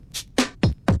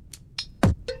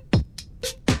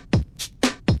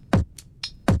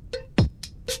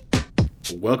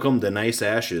Welcome to Nice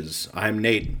Ashes. I'm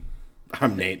Nate.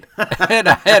 I'm Nate. and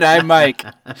I'm Mike.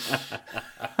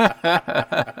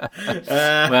 Well,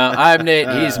 I'm Nate.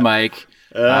 He's Mike.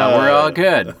 We're all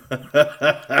good.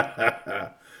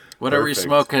 What are we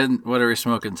smoking? What are we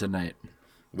smoking tonight?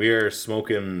 We are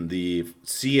smoking the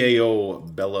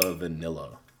CAO Bella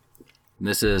Vanilla.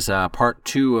 This is part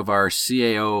 2 of our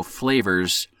CAO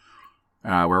Flavors,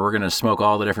 where we're going to smoke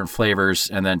all the different flavors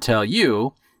and then tell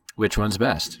you which one's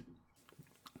best.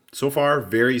 So far,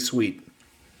 very sweet.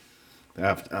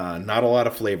 Not a lot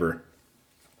of flavor.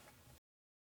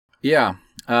 Yeah,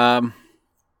 I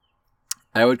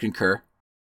would concur.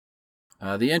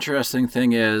 The interesting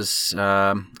thing is,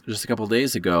 just a couple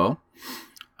days ago,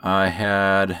 I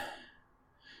had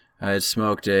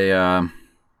smoked a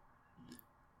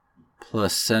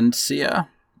Placencia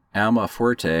Alma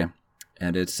Forte,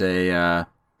 and it's a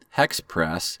hex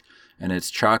press, and it's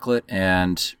chocolate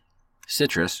and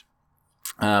citrus.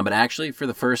 But actually, for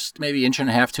the first maybe inch and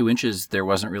a half, 2 inches, there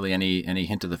wasn't really any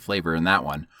hint of the flavor in that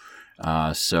one.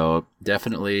 So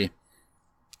definitely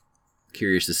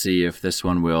curious to see if this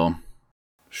one will.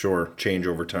 Sure, change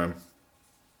over time.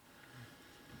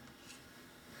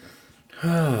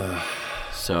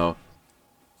 So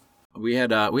we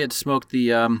had smoked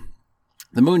the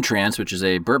Moon Trance, which is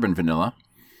a bourbon vanilla,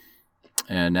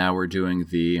 and now we're doing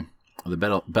the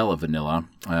Bella Vanilla.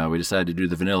 We decided to do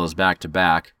the vanillas back to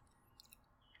back,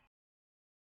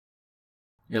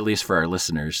 at least for our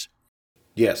listeners.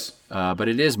 Yes, but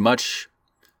it is much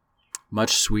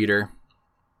sweeter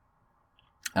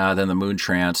than the Moon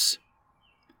Trance,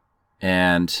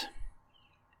 and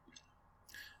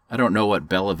I don't know what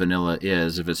Bella Vanilla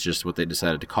is, if it's just what they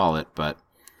decided to call it, but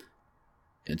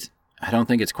I don't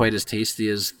think it's quite as tasty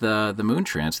as the Moon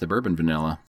Trance, the bourbon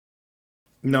vanilla.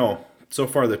 No, so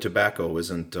far the tobacco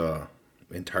isn't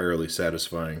entirely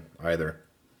satisfying either.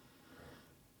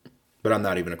 But I'm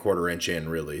not even a quarter inch in,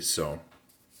 really, so.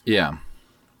 Yeah.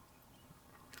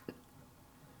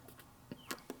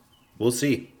 We'll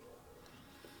see.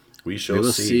 We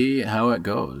will see how it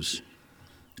goes.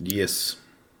 Yes.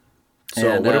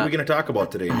 So what are we going to talk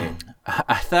about today, Nate?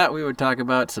 I thought we would talk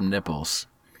about some nipples.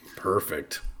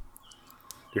 Perfect.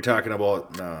 You're talking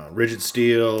about rigid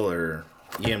steel or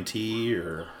EMT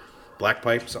or black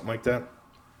pipe, something like that?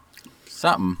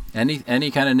 Something. Any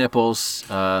kind of nipples,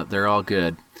 they're all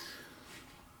good.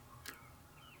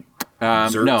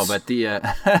 No, but the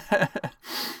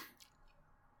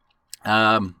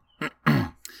I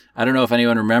don't know if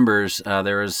anyone remembers,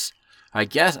 there was, I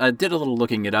guess I did a little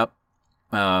looking it up.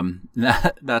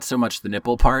 Not so much the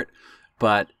nipple part,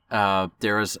 but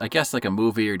there was, I guess, like a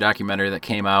movie or documentary that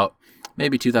came out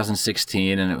maybe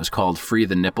 2016, and it was called Free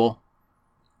the Nipple.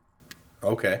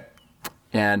 Okay.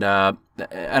 And I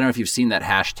don't know if you've seen that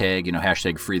hashtag,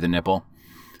 hashtag Free the Nipple,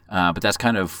 but that's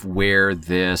kind of where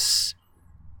this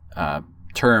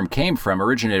term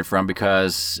originated from,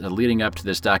 because leading up to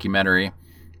this documentary,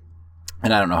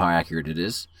 and I don't know how accurate it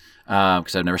is,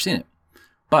 because I've never seen it,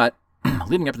 but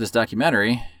leading up to this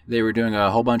documentary, they were doing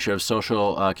a whole bunch of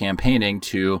social campaigning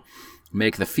to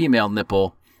make the female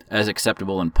nipple as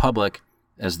acceptable in public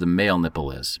as the male nipple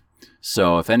is.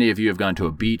 So if any of you have gone to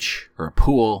a beach or a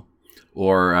pool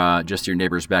or just your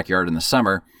neighbor's backyard in the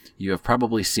summer, you have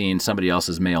probably seen somebody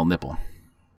else's male nipple.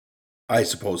 I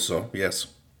suppose so, yes.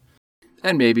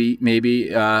 And maybe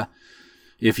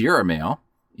if you're a male,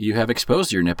 you have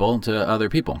exposed your nipple to other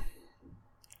people.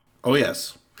 Oh,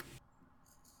 yes.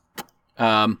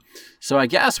 So I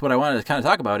guess what I wanted to kind of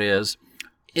talk about is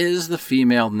the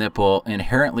female nipple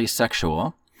inherently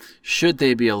sexual? Should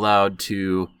they be allowed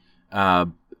to,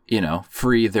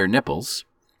 free their nipples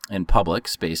in public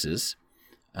spaces?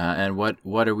 And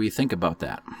what do we think about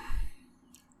that?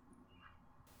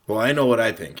 Well, I know what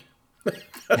I think.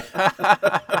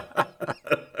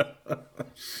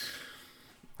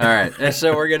 All right, and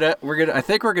so I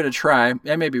think we're gonna try,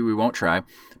 and maybe we won't try,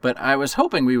 but I was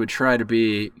hoping we would try to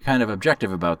be kind of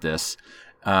objective about this.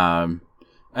 I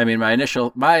mean, my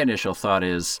initial thought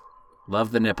is,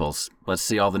 love the nipples. Let's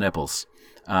see all the nipples.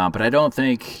 But I don't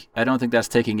think that's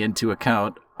taking into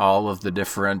account all of the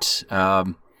different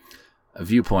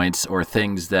viewpoints or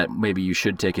things that maybe you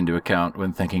should take into account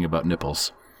when thinking about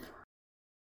nipples.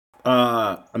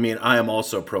 I mean, I am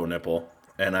also pro nipple,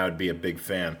 and I would be a big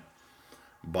fan.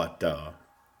 But,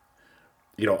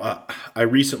 I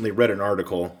recently read an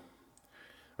article,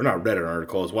 or not read an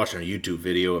article, I was watching a YouTube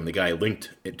video, and the guy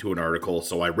linked it to an article,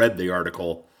 so I read the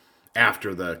article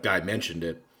after the guy mentioned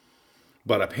it.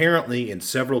 But apparently in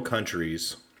several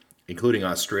countries, including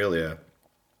Australia,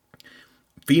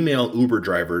 female Uber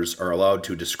drivers are allowed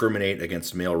to discriminate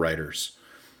against male riders.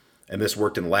 and this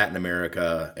worked in Latin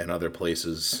America and other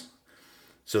places.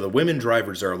 So the women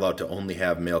drivers are allowed to only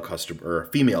have male customer or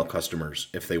female customers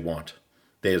if they want.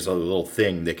 There's a little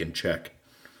thing they can check.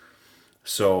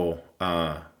 So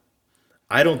I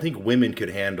don't think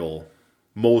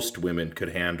most women could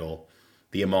handle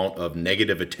the amount of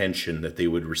negative attention that they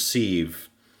would receive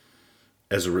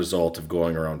as a result of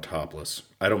going around topless.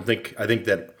 I think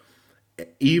that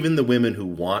even the women who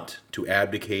want to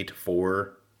advocate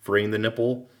for freeing the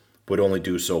nipple would only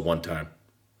do so one time.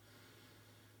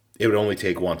 It would only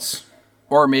take once.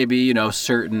 Or maybe,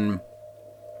 certain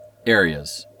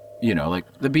areas,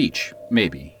 like the beach,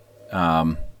 maybe.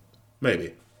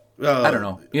 Maybe. I don't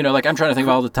know. Like I'm trying to think of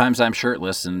all the times I'm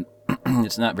shirtless, and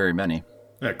it's not very many.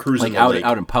 Yeah, cruising like the lake.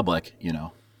 out in public,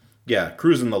 Yeah,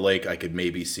 cruising the lake I could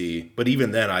maybe see. But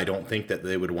even then, I don't think that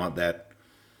they would want that,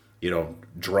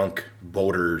 drunk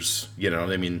boaters,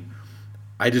 I mean,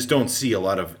 I just don't see a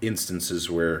lot of instances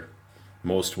where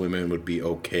most women would be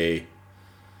okay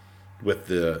with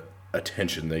the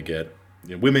attention they get.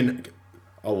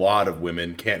 A lot of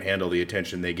women can't handle the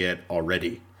attention they get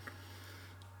already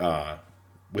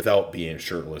without being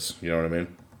shirtless. You know what I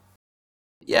mean?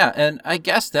 Yeah, and I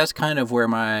guess that's kind of where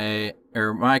my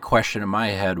question in my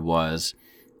head was,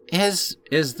 is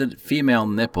the female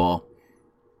nipple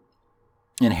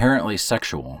inherently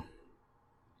sexual?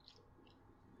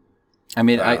 I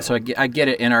mean, I get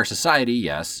it in our society,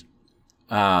 yes.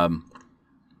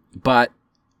 But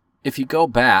if you go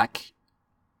back,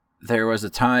 there was a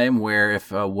time where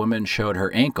if a woman showed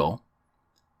her ankle,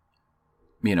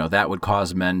 that would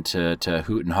cause men to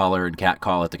hoot and holler and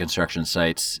catcall at the construction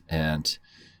sites and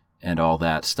all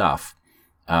that stuff.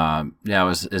 Now,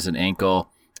 is an ankle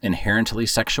inherently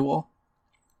sexual?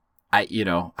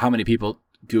 How many people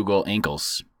Google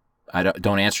ankles?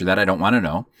 Don't answer that. I don't want to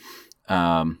know.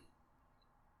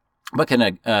 But can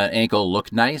an ankle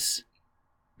look nice?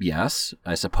 Yes,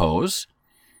 I suppose.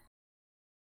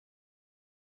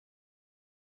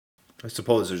 I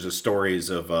suppose there's just stories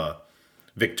of a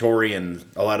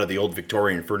lot of the old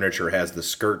Victorian furniture has the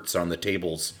skirts on the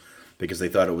tables because they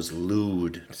thought it was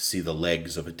lewd to see the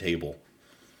legs of a table.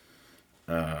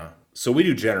 So we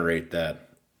do generate that.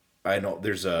 I know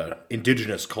there's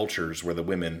indigenous cultures where the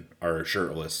women are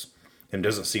shirtless and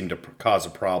doesn't seem to cause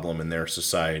a problem in their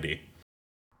society.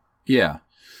 Yeah.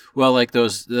 Well, like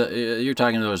you're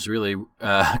talking those really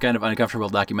kind of uncomfortable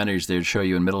documentaries they would show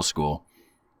you in middle school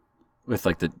with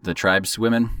like the tribes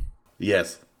women.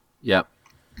 Yes. Yep.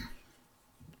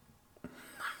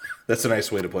 That's a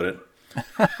nice way to put it.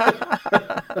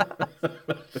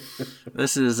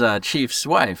 This is Chief's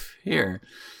wife here.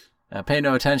 Pay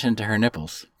no attention to her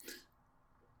nipples.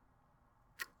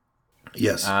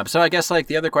 Yes. So I guess like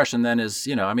the other question then is,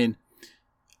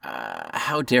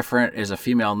 how different is a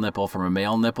female nipple from a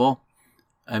male nipple?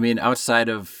 I mean, outside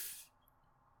of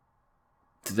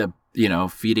the,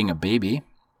 feeding a baby,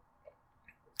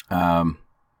 I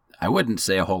wouldn't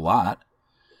say a whole lot.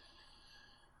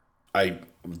 I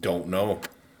don't know.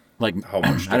 Like how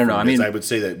much I don't know. I mean, I would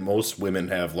say that most women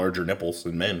have larger nipples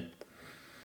than men.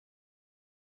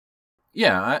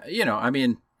 Yeah,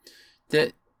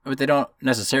 but they don't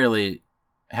necessarily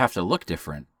have to look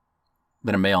different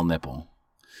than a male nipple.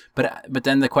 But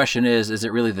then the question is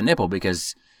it really the nipple?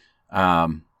 Because,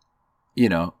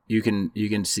 you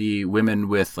can see women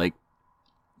with like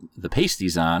the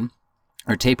pasties on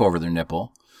or tape over their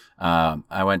nipple.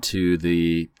 I went to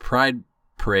the Pride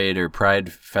Parade or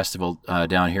Pride Festival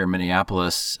down here in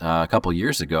Minneapolis a couple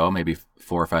years ago, maybe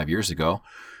 4 or 5 years ago,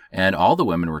 and all the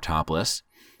women were topless,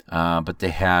 but they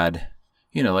had,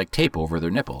 like tape over their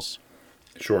nipples.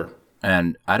 Sure.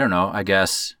 And I don't know, I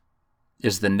guess,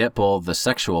 is the nipple the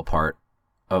sexual part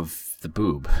of the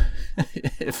boob?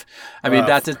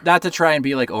 Not to try and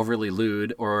be like overly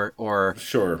lewd or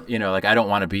sure, like I don't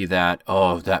want to be that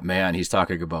man, he's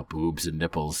talking about boobs and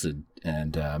nipples and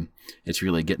it's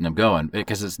really getting them going,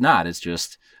 because it's not. It's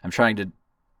just I'm trying to.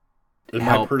 In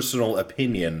my personal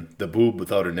opinion, the boob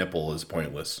without a nipple is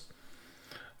pointless.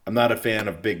 I'm not a fan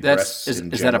of big breasts in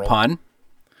general. Is that a pun?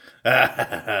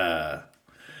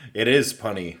 It is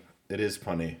punny.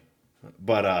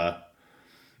 But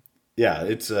yeah,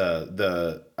 it's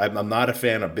I'm not a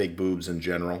fan of big boobs in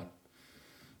general,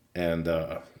 and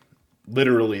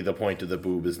literally the point of the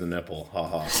boob is the nipple.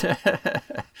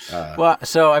 Ha. Well,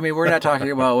 so I mean, we're not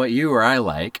talking about what you or I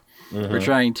like. Mm-hmm. We're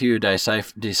trying to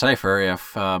decipher if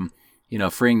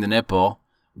freeing the nipple,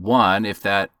 one, if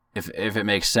it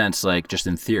makes sense, like just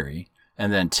in theory,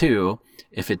 and then two,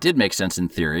 if it did make sense in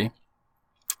theory,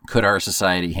 could our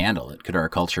society handle it? Could our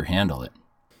culture handle it?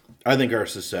 I think our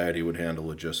society would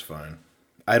handle it just fine.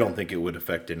 I don't think it would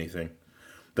affect anything.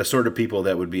 The sort of people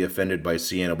that would be offended by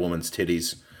seeing a woman's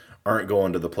titties aren't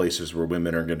going to the places where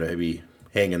women are going to be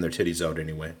hanging their titties out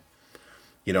anyway.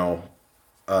 You know,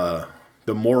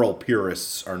 the moral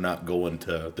purists are not going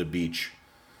to the beach.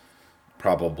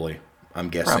 Probably, I'm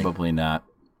guessing. Probably not.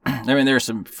 I mean, there's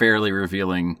some fairly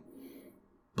revealing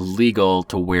legal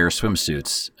to wear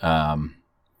swimsuits.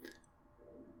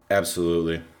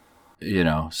 Absolutely. You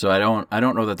know, so I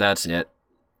don't know that that's it.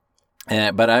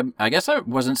 But I guess I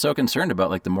wasn't so concerned about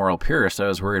like the moral purist. I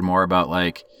was worried more about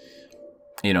like,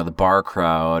 you know, the bar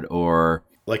crowd or.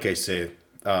 Like I say,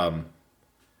 I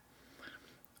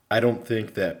don't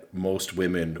think that most of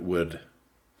the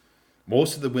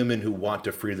women who want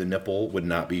to free the nipple would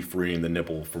not be freeing the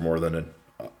nipple for more than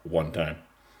one time.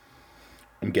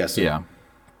 I'm guessing. Yeah.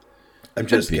 I'm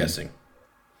just guessing.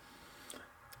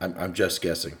 I'm just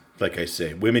guessing. Like I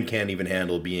say, women can't even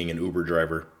handle being an Uber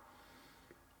driver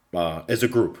as a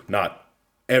group. Not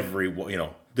every, you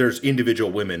know, there's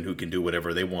individual women who can do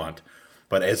whatever they want.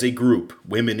 But as a group,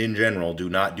 women in general do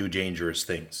not do dangerous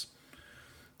things.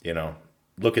 You know,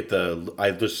 look at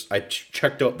I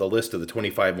checked out the list of the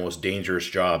 25 most dangerous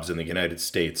jobs in the United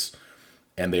States,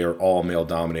 and they are all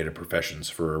male-dominated professions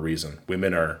for a reason.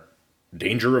 Women are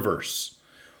danger averse.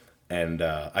 And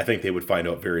I think they would find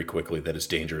out very quickly that it's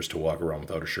dangerous to walk around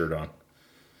without a shirt on.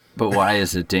 But why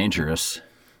is it dangerous?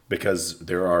 Because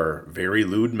there are very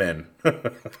lewd men.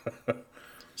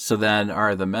 So then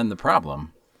are the men the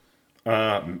problem?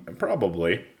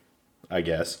 Probably, I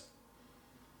guess.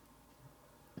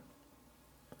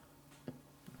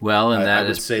 Well, and that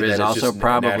is also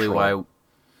probably why...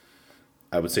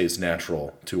 I would say it's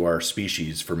natural to our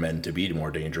species for men to be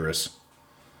more dangerous.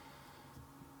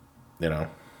 You know?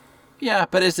 Yeah,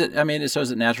 but is it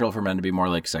natural for men to be more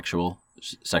like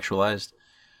sexualized?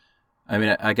 I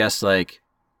mean, I guess like,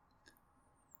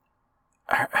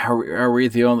 are we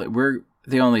we're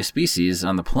the only species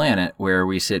on the planet where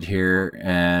we sit here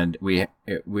and we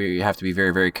have to be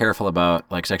very, very careful about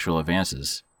like sexual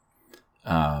advances.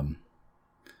 I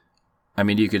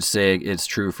mean, you could say it's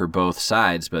true for both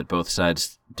sides, but both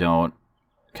sides don't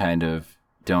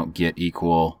get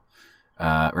equal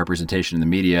representation in the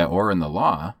media or in the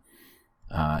law.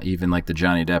 Even like the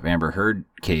Johnny Depp Amber Heard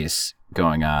case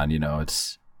going on, you know,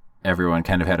 it's everyone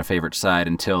kind of had a favorite side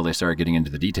until they started getting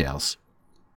into the details.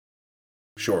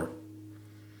 Sure.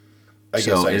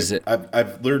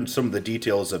 I've learned some of the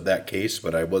details of that case,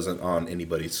 but I wasn't on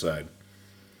anybody's side.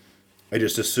 I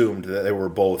just assumed that they were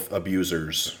both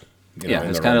abusers. Yeah,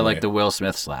 it's kind of like the Will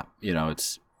Smith slap. You know,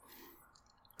 it's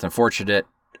unfortunate,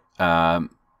 but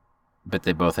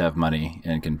they both have money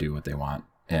and can do what they want.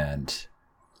 And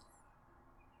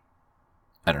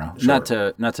I don't know,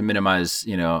 sure. not to minimize,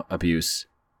 you know, abuse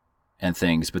and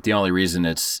things, but the only reason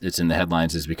it's in the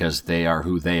headlines is because they are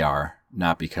who they are,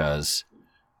 not because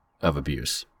of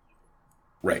abuse.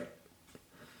 Right.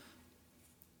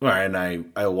 Well, and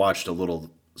I watched a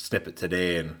little snippet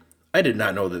today, and I did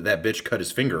not know that bitch cut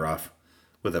his finger off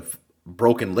with a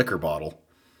broken liquor bottle.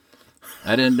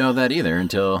 I didn't know that either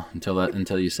until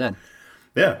you said.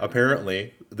 Yeah,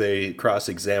 apparently they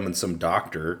cross-examined some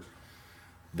doctor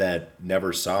that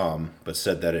never saw him, but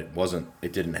said that it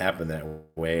didn't happen that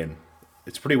way, and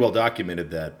it's pretty well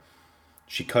documented that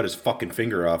she cut his fucking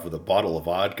finger off with a bottle of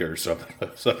vodka or something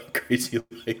crazy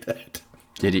like that.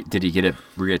 Did he get it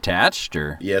reattached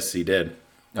or? Yes, he did.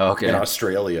 Oh, okay. In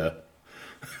Australia.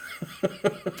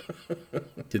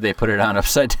 Did they put it on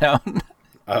upside down?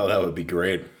 Oh, that would be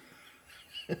great.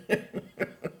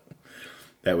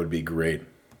 That would be great.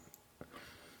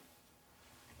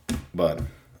 But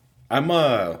I'm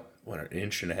an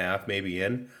inch and a half maybe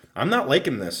in. I'm not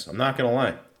liking this. I'm not gonna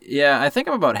lie. Yeah, I think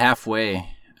I'm about halfway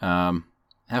done,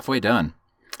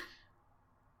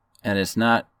 and it's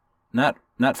not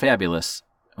fabulous.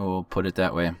 We'll put it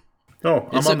that way. No,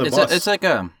 I'm on the bus.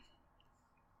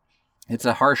 It's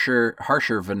a harsher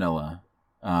vanilla,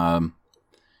 but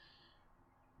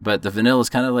the vanilla is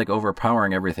kind of like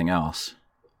overpowering everything else.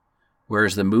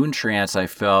 Whereas the Moon Trance, I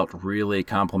felt really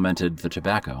complemented the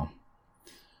tobacco.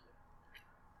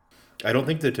 I don't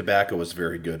think the tobacco was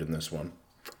very good in this one.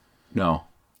 No.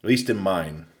 At least in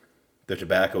mine. The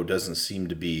tobacco doesn't seem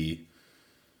to be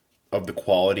of the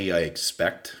quality I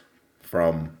expect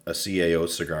from a CAO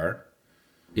cigar.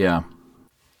 Yeah.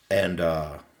 And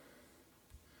I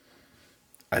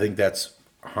think that's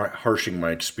harshing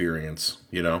my experience,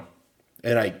 you know?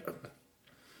 And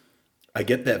I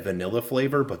get that vanilla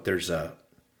flavor, but there's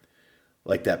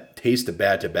like that taste of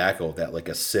bad tobacco, that like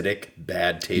acidic,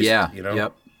 bad taste, you know?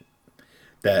 Yep.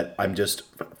 That I'm just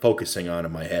focusing on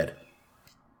in my head.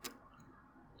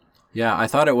 Yeah, I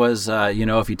thought it was,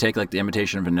 if you take like the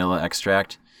imitation vanilla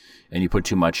extract and you put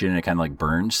too much in, it kind of like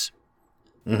burns.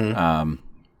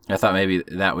 I thought maybe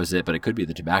that was it, but it could be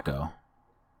the tobacco.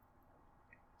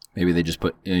 Maybe they just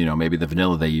put, maybe the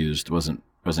vanilla they used wasn't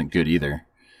good either.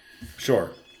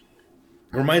 Sure.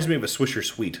 It reminds me of a Swisher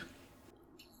Sweet.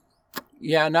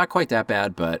 Yeah, not quite that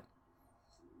bad, but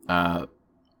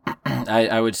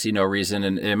I would see no reason,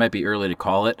 and it might be early to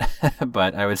call it,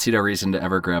 but I would see no reason to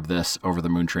ever grab this over the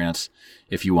Moon Trance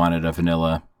if you wanted a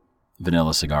vanilla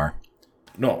cigar.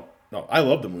 No, I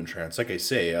love the Moon Trance. Like I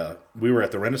say, we were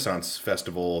at the Renaissance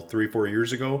Festival 3-4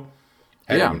 years ago.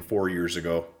 Even 4 years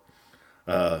ago.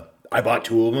 I bought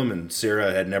 2 of them, and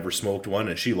Sarah had never smoked one,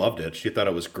 and she loved it. She thought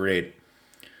it was great.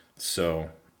 So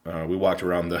we walked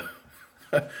around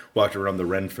the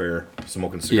Ren Fair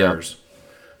smoking cigars.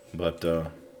 Yep. But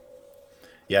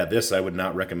this I would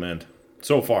not recommend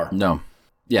so far. No,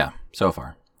 yeah, so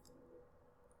far.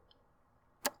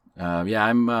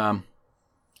 I'm I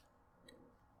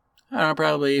don't know,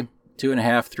 probably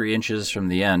 2.5-3 inches from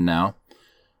the end now.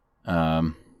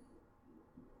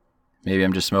 Maybe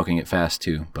I'm just smoking it fast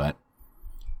too, but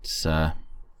it's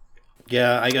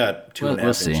yeah, I got 2.5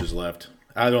 we'll inches left.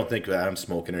 I don't think that I'm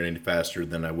smoking it any faster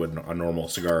than I would a normal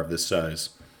cigar of this size.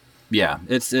 Yeah,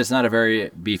 it's not a very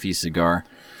beefy cigar.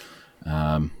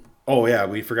 Oh yeah,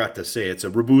 we forgot to say it's a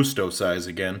Robusto size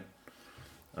again.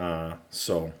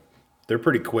 So they're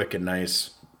pretty quick and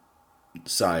nice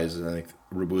size. I think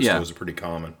Robustos are pretty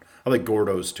common. I like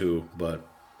Gordos too, but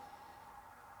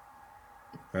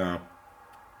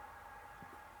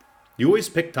you always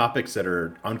pick topics that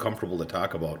are uncomfortable to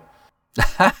talk about.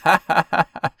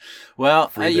 Well,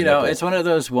 it's one of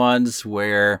those ones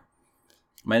where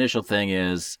my initial thing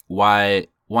is why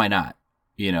not?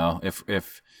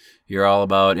 If you're all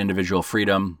about individual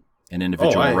freedom and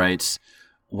individual rights,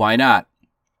 why not?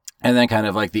 And then kind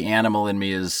of like the animal in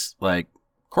me is like,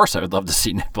 of course I would love to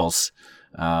see nipples.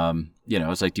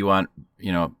 It's like, do you want,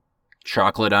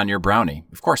 chocolate on your brownie?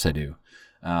 Of course I do.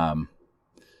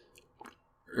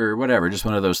 Or whatever, just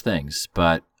one of those things.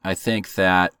 But I think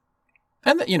that,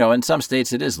 and in some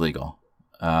states it is legal.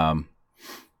 There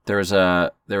was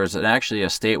actually a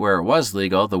state where it was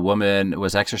legal. The woman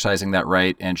was exercising that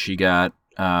right, and she got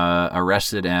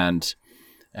arrested and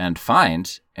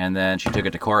fined, and then she took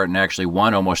it to court and actually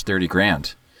won almost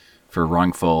 $30,000 for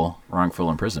wrongful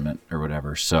imprisonment or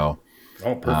whatever. So,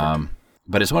 perfect.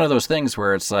 But it's one of those things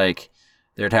where it's like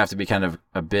there'd have to be kind of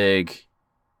a big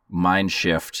mind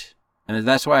shift, and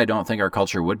that's why I don't think our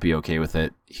culture would be okay with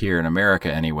it here in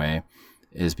America anyway.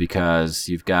 Is because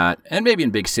you've got, and maybe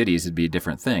in big cities it'd be a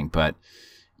different thing, but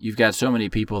you've got so many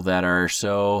people that are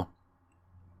so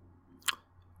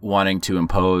wanting to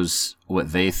impose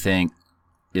what they think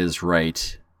is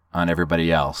right on everybody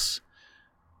else.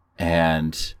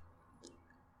 And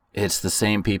it's the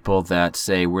same people that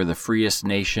say we're the freest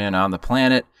nation on the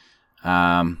planet,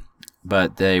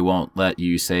 but they won't let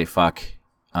you say fuck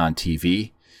on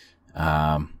TV.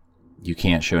 You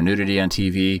can't show nudity on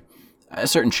TV.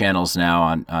 Certain channels now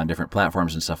on different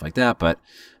platforms and stuff like that. But,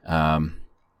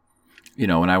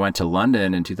 when I went to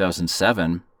London in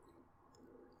 2007,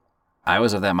 I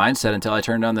was of that mindset until I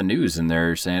turned on the news and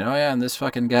they're saying, oh yeah, and this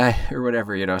fucking guy or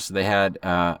whatever, so they had,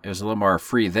 it was a little more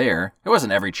free there. It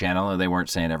wasn't every channel and they weren't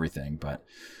saying everything, but,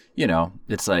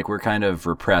 it's like we're kind of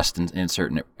repressed in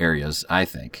certain areas, I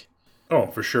think. Oh,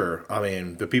 for sure. I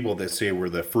mean, the people that say we're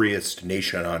the freest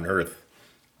nation on earth,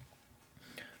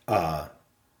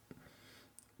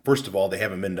 first of all, they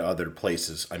haven't been to other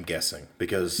places, I'm guessing,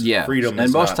 because freedom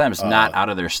is most times not out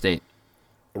of their state.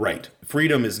 Right.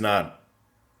 Freedom is not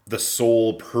the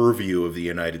sole purview of the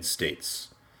United States.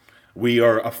 We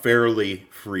are a fairly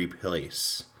free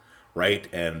place, right?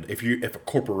 And if a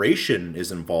corporation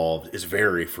is involved, it's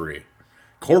very free.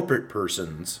 Corporate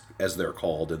persons, as they're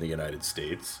called in the United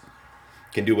States,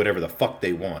 can do whatever the fuck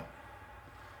they want.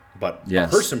 But a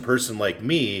person like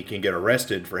me can get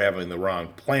arrested for having the wrong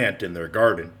plant in their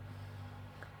garden.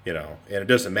 And it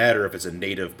doesn't matter if it's a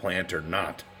native plant or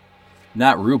not.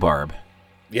 Not rhubarb.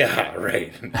 Yeah,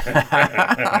 right.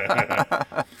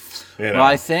 Well,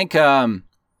 I think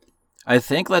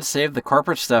let's save the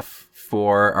corporate stuff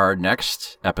for our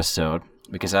next episode,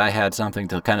 because I had something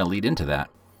to kind of lead into that.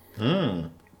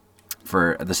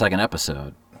 For the second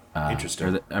episode.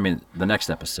 Interesting. The next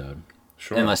episode.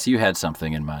 Sure. Unless you had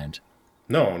something in mind.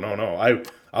 No.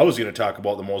 I was going to talk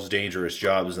about the most dangerous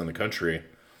jobs in the country.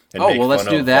 And let's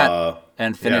do that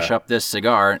and finish up this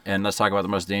cigar, and let's talk about the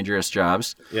most dangerous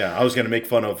jobs. Yeah, I was going to make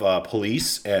fun of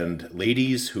police and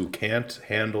ladies who can't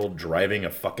handle driving a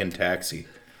fucking taxi.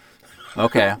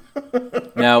 Okay.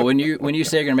 Now, when you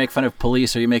say you're going to make fun of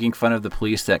police, are you making fun of the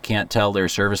police that can't tell their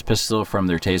service pistol from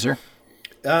their taser?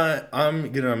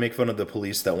 I'm gonna make fun of the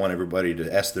police that want everybody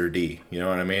to S their D. You know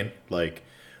what I mean? Like,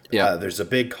 Yeah. there's a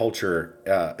big culture,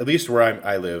 at least where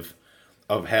I live,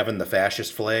 of having the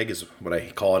fascist flag is what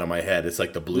I call it in my head. It's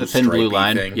like the blue The thin blue stripey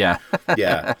line. thing. Yeah.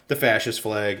 Yeah, the fascist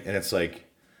flag, and it's like,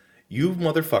 you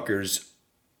motherfuckers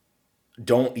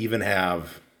don't even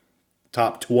have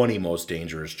top 20 most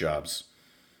dangerous jobs.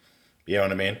 You know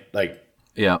what I mean? Like,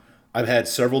 Yeah. I've had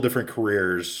several different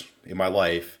careers in my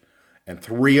life, and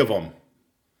three of them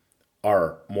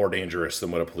are more dangerous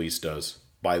than what a police does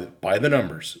by the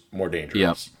numbers, more Yep.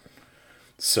 dangerous.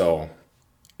 So,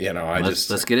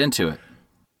 Let's get into it.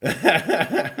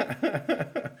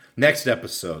 next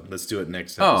episode. Let's do it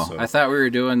next Oh, episode. I thought we were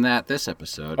doing that this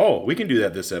episode. Oh, we can do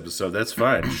that this episode. That's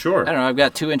fine. Sure. I don't know. I've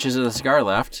got 2 inches of the cigar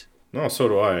left. No, so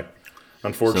do I.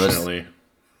 Unfortunately.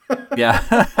 Yeah.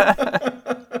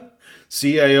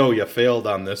 CAO, you failed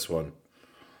on this one.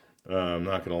 I'm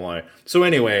not going to lie. So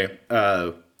anyway,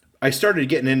 I started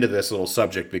getting into this little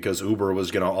subject because Uber was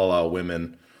going to allow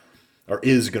women, or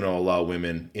is going to allow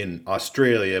women in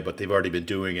Australia, but they've already been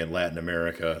doing it in Latin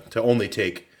America, to only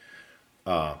take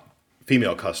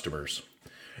female customers.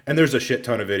 And there's a shit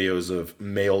ton of videos of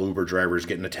male Uber drivers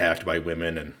getting attacked by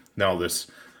women, and now this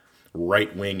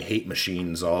right-wing hate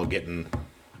machine's all getting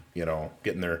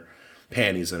their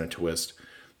panties in a twist.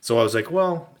 So I was like,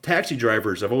 well, taxi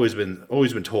drivers, I've always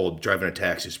been told driving a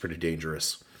taxi is pretty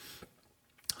dangerous.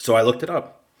 So I looked it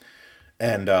up,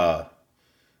 and I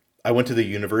went to the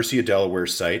University of Delaware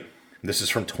site. This is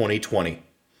from 2020.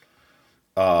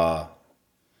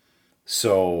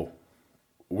 So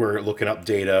we're looking up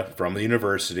data from the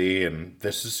university, and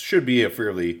should be a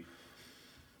fairly,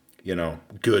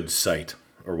 good site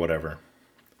or whatever.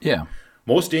 Yeah.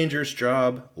 Most dangerous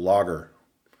job, logger.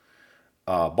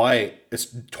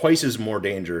 It's twice as more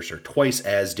dangerous or twice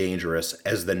as dangerous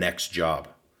as the next job,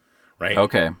 right?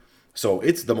 Okay. So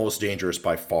it's the most dangerous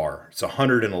by far. It's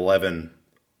 111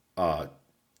 fatal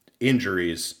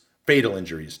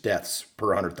injuries, deaths per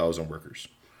 100,000 workers.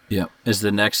 Yeah. Is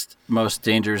the next most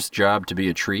dangerous job to be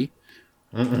a tree?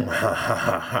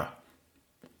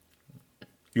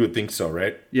 You would think so,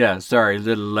 right? Yeah. Sorry,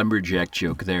 little lumberjack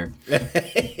joke there.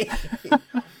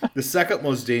 The second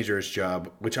most dangerous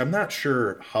job, which I'm not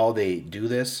sure how they do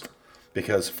this,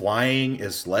 because flying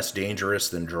is less dangerous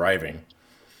than driving.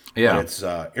 Yeah. But it's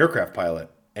aircraft pilot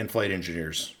and flight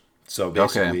engineers. So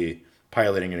basically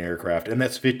piloting an aircraft, and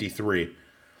that's 53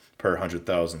 per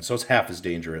 100,000. So it's half as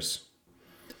dangerous.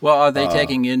 Well, are they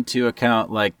taking into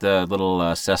account like the little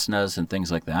Cessnas and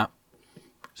things like that?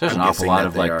 So there's I'm an awful guessing lot that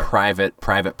of they like are.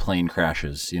 private plane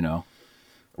crashes,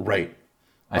 Right.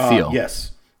 I feel.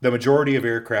 Yes. The majority of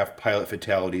aircraft pilot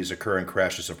fatalities occur in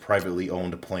crashes of privately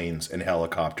owned planes and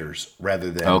helicopters rather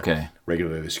than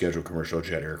regularly scheduled commercial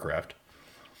jet aircraft.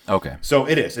 Okay. So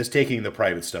it's taking the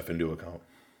private stuff into account.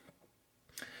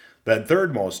 The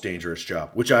third most dangerous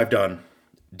job, which I've done,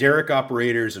 derrick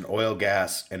operators in oil,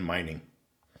 gas, and mining.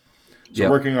 So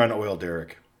working on oil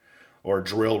derrick or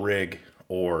drill rig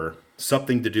or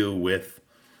something to do with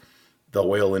the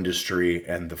oil industry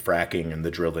and the fracking and the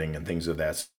drilling and things of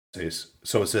that.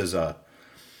 So it says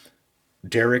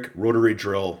derrick, rotary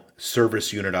drill,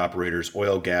 service unit operators,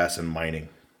 oil, gas, and mining,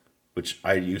 which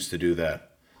I used to do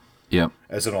that Yep.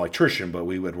 as an electrician, but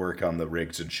we would work on the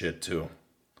rigs and shit too.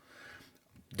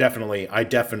 I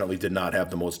definitely did not have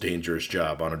the most dangerous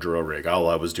job on a drill rig. All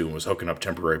I was doing was hooking up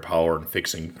temporary power and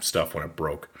fixing stuff when it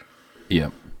broke.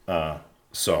 Yep.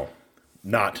 So,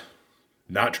 not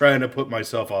trying to put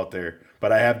myself out there,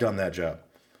 but I have done that job.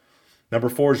 Number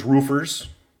 4 is roofers.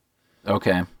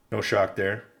 Okay. No shock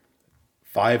there.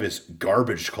 5 is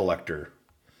garbage collector.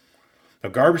 Now,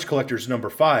 garbage collector is number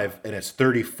 5, and it's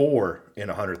 34 in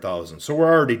 100,000. So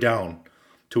we're already down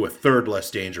to a third less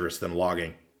dangerous than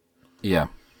logging. Yeah.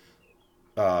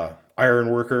 Iron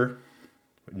worker.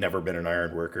 Never been an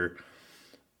iron worker.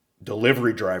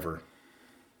 Delivery driver,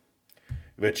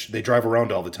 which they drive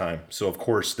around all the time. So of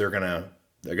course they're gonna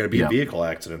be in vehicle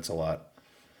accidents a lot.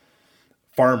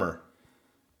 Farmer.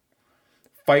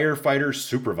 Firefighter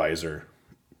supervisor.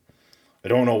 I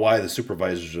don't know why the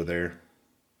supervisors are there.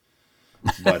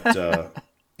 But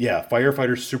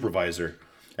firefighter supervisor.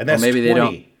 And that's maybe 20 they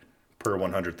don't. per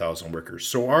 100,000 workers.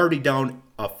 So we're already down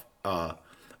a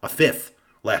fifth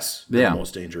less than the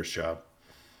most dangerous job.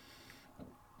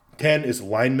 10 is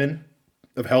lineman.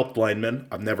 I've helped linemen.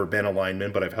 I've never been a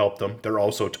lineman, but I've helped them. They're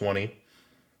also 20.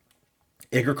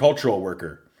 Agricultural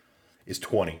worker is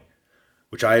 20,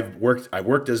 which I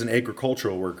worked as an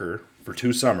agricultural worker for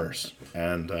 2 summers,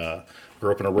 and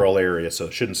grew up in a rural area, so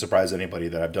it shouldn't surprise anybody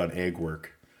that I've done ag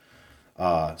work.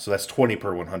 So that's 20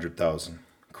 per 100,000.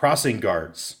 Crossing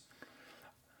guards.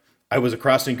 I was a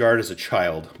crossing guard as a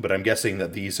child, but I'm guessing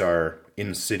that these are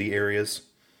in city areas.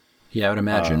 Yeah, I would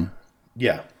imagine.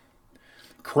 Yeah.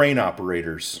 Crane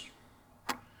operators,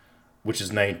 which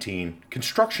is 19.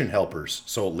 Construction helpers,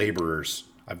 so laborers.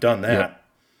 I've done that. Yep.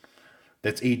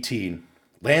 That's 18.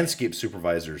 Landscape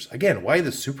supervisors. Again, why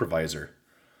the supervisor?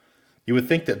 You would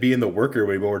think that being the worker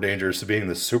would be more dangerous than being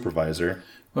the supervisor.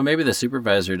 Well, maybe the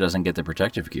supervisor doesn't get the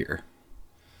protective gear.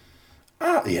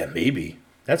 Yeah, maybe.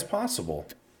 That's possible.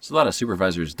 There's a lot of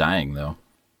supervisors dying, though.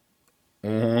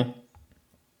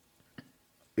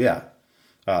 Yeah.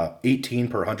 18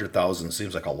 per 100,000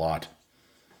 seems like a lot.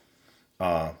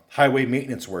 Highway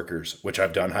maintenance workers, which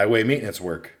I've done highway maintenance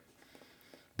work.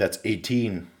 That's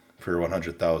 18 per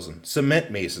 100,000.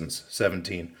 Cement masons,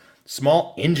 17.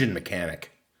 Small engine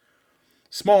mechanic.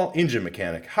 Small engine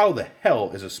mechanic. How the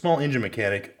hell is a small engine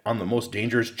mechanic on the most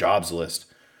dangerous jobs list?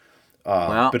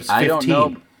 Well, but it's 15. I don't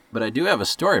know, but I do have a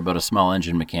story about a small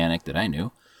engine mechanic that I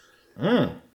knew.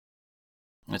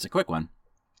 It's a quick one.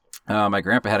 My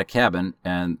grandpa had a cabin,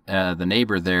 and the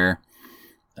neighbor there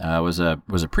was a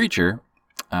preacher.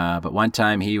 But one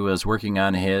time he was working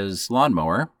on his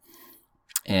lawnmower,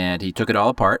 and he took it all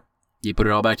apart. He put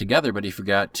it all back together, but he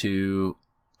forgot to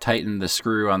tighten the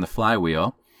screw on the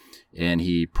flywheel, and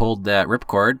he pulled that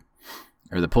ripcord,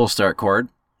 or the pull start cord,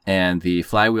 and the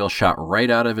flywheel shot right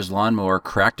out of his lawnmower,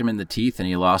 cracked him in the teeth, and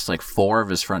he lost like 4 of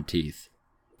his front teeth.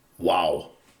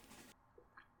 Wow.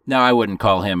 Now, I wouldn't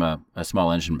call him a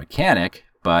small engine mechanic,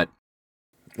 but...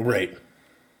 Right.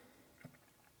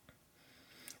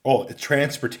 Oh,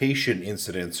 transportation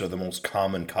incidents are the most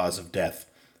common cause of death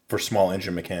for small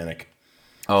engine mechanic.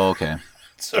 Oh, okay.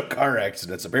 So car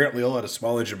accidents. Apparently a lot of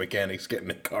small engine mechanics get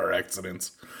in car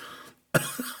accidents. I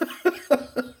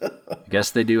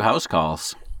guess they do house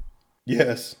calls.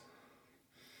 Yes.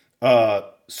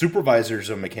 Supervisors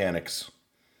of mechanics,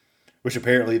 which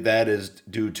apparently that is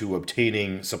due to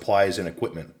obtaining supplies and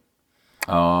equipment.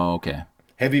 Oh, okay.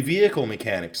 Heavy vehicle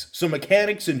mechanics. So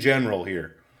mechanics in general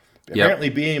here. Apparently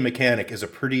being a mechanic is a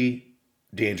pretty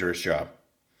dangerous job.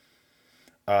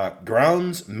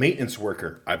 Grounds maintenance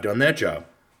worker. I've done that job.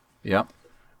 Yep.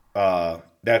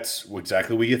 That's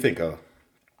exactly what you think of.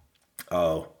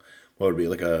 What would it be,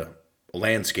 like a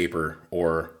landscaper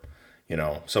or,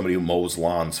 somebody who mows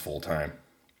lawns full time.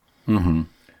 Mm-hmm.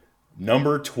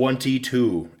 Number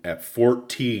 22 at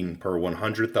 14 per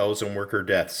 100,000 worker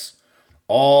deaths.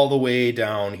 All the way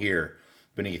down here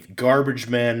beneath garbage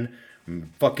men,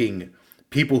 fucking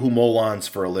people who mow lawns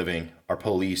for a living are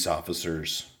police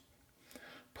officers.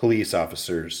 Police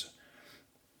officers.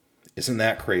 Isn't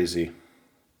that crazy?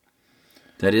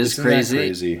 That is Isn't crazy. That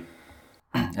crazy?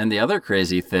 And the other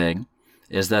crazy thing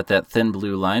is that thin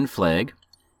blue line flag,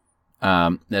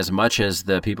 as much as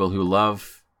the people who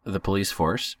love the police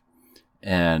force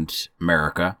and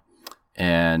America,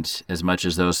 and as much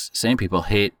as those same people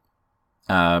hate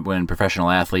when professional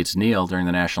athletes kneel during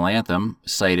the national anthem,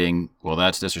 citing, well,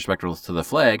 that's disrespectful to the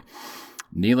flag,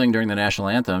 kneeling during the national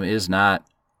anthem is not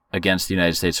against the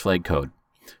United States flag code.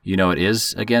 You know it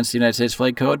is against the United States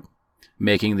flag code?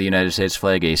 Making the United States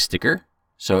flag a sticker.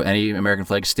 So any American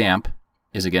flag stamp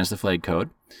is against the flag code.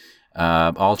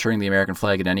 Altering the American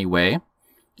flag in any way,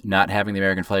 not having the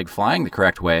American flag flying the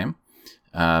correct way,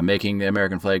 making the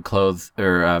American flag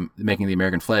making the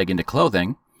American flag into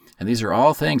clothing, and these are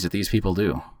all things that these people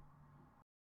do.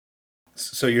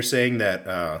 So you're saying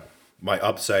that my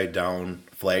upside down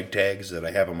flag tags that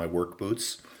I have on my work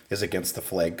boots is against the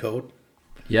flag code?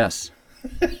 Yes.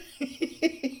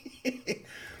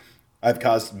 I've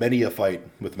caused many a fight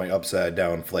with my upside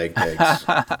down flag tags.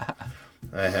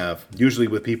 I have. Usually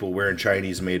with people wearing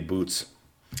Chinese made boots.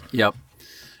 Yep.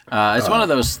 It's one of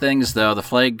those things, though. The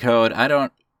flag code. I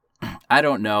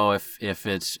don't know if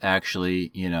it's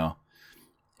actually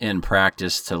in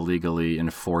practice to legally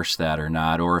enforce that or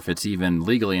not, or if it's even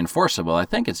legally enforceable. I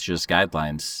think it's just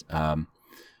guidelines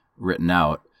written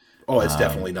out. Oh, it's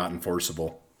definitely not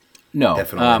enforceable. No,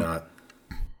 definitely not.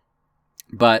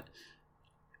 But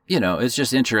it's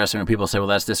just interesting when people say, "Well,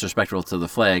 that's disrespectful to the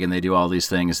flag," and they do all these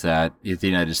things that the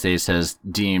United States has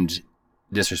deemed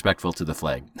disrespectful to the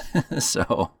flag.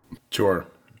 So sure.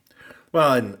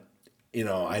 Well, and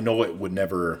I know it would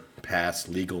never pass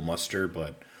legal muster,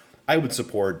 but I would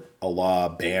support a law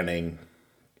banning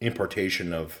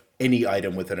importation of any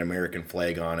item with an American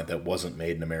flag on it that wasn't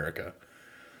made in America.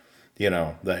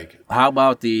 How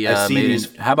about the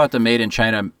made in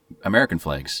China American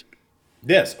flags?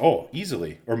 Yes. Oh,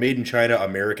 easily. Or made in China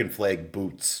American flag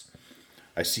boots.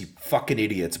 I see fucking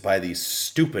idiots buy these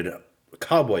stupid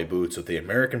cowboy boots with the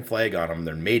American flag on them.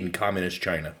 They're made in communist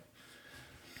China.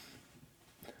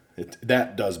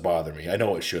 That does bother me. I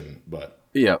know it shouldn't, but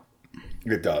yeah.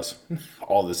 It does.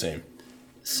 All the same.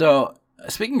 So,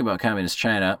 speaking about communist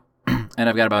China, and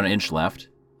I've got about an inch left,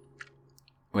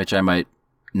 which I might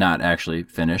not actually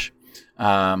finish.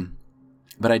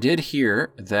 But I did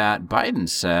hear that Biden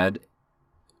said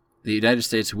the United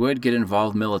States would get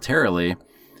involved militarily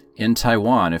in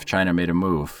Taiwan if China made a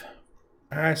move.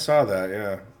 I saw that,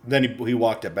 yeah. Then he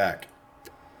walked it back.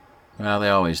 Well, they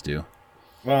always do.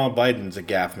 Well, Biden's a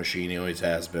gaffe machine. He always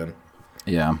has been.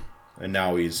 Yeah. And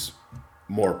now he's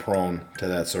more prone to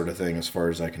that sort of thing as far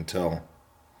as I can tell.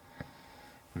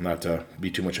 Not to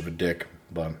be too much of a dick,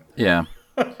 but... Yeah.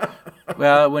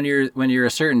 Well, when you're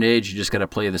a certain age, you just got to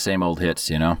play the same old hits,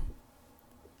 you know?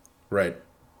 Right.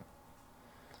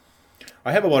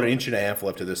 I have about an inch and a half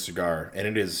left of this cigar, and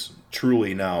it is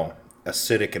truly now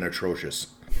acidic and atrocious.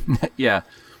 Yeah.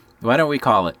 Why don't we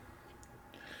call it?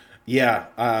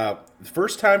 Yeah.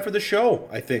 First time for the show,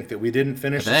 I think, that we didn't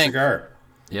finish the cigar.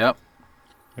 Yep.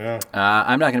 Yeah.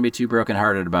 I'm not going to be too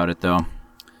brokenhearted about it, though.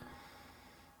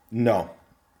 No.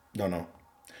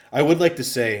 I would like to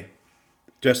say,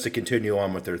 just to continue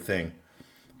on with their thing,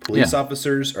 police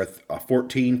officers are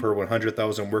 14 per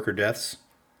 100,000 worker deaths.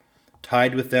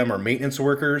 Tied with them are maintenance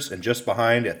workers, and just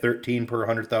behind at 13 per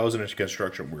 100,000 is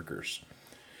construction workers.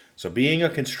 So being a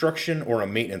construction or a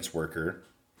maintenance worker,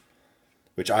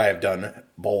 which I have done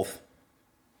both,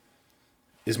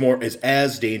 is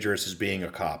as dangerous as being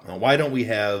a cop. Now, why don't we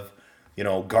have,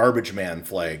 garbage man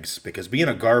flags? Because being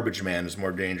a garbage man is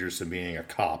more dangerous than being a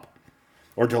cop.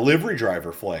 Or delivery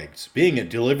driver flags. Being a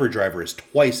delivery driver is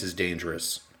twice as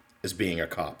dangerous as being a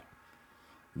cop.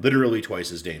 Literally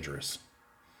twice as dangerous.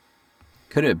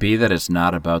 Could it be that it's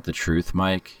not about the truth,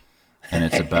 Mike, and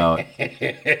it's about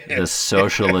the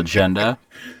social agenda?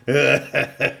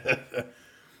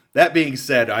 That being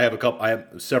said, I have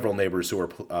several neighbors who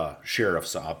are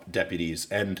sheriff's deputies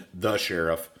and the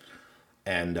sheriff,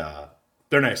 and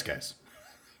they're nice guys.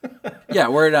 Yeah,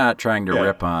 we're not trying to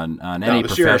rip on any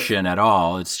profession at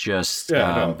all. It's just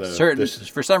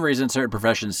for some reason, certain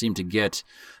professions seem to get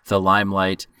the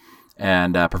limelight,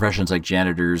 and professions like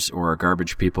janitors or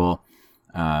garbage people,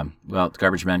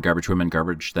 garbage men, garbage women,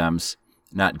 garbage thems,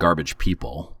 not garbage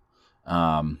people,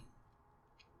 but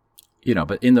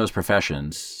in those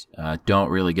professions, don't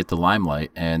really get the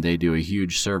limelight, and they do a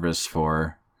huge service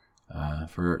for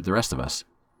the rest of us.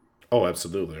 Oh,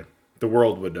 absolutely. The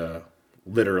world would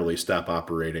literally stop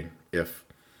operating if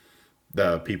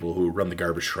the people who run the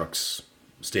garbage trucks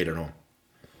stayed at home.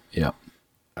 Yeah.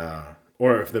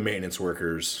 Or if the maintenance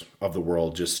workers of the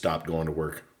world just stopped going to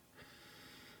work.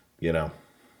 That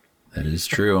is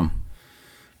true.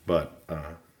 But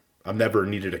I've never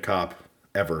needed a cop,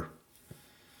 ever,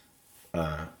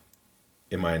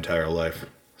 in my entire life.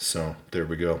 So there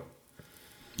we go.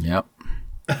 Yep.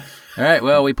 All right.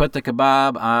 Well, we put the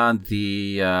kebab on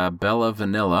the Bella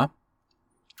Vanilla.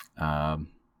 I'm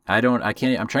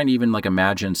trying to even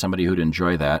imagine somebody who'd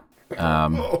enjoy that.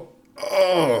 I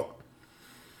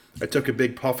took a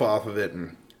big puff off of it,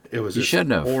 and it was just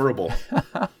horrible.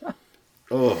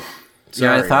 Oh,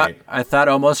 sorry. Yeah, I thought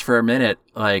almost for a minute,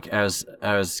 I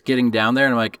was getting down there,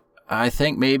 and I'm like, I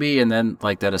think maybe, and then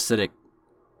that acidic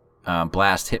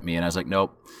blast hit me, and I was like,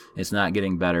 nope, it's not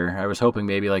getting better. I was hoping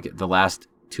maybe the last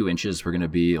 2 inches were going to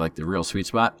be the real sweet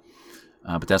spot,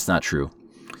 but that's not true.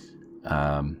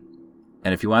 And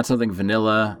if you want something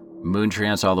vanilla, Moon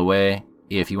Trance all the way.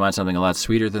 If you want something a lot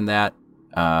sweeter than that,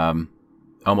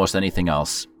 almost anything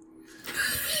else.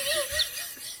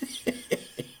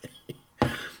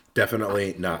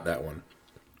 Definitely not that one.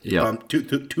 Yeah.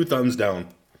 Two thumbs down.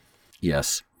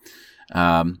 Yes.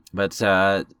 But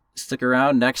stick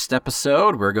around. Next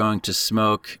episode, we're going to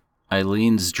smoke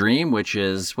Eileen's Dream, which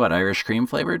is Irish cream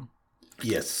flavored?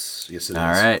 Yes. Yes, it is. All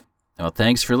right. Well,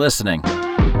 thanks for listening.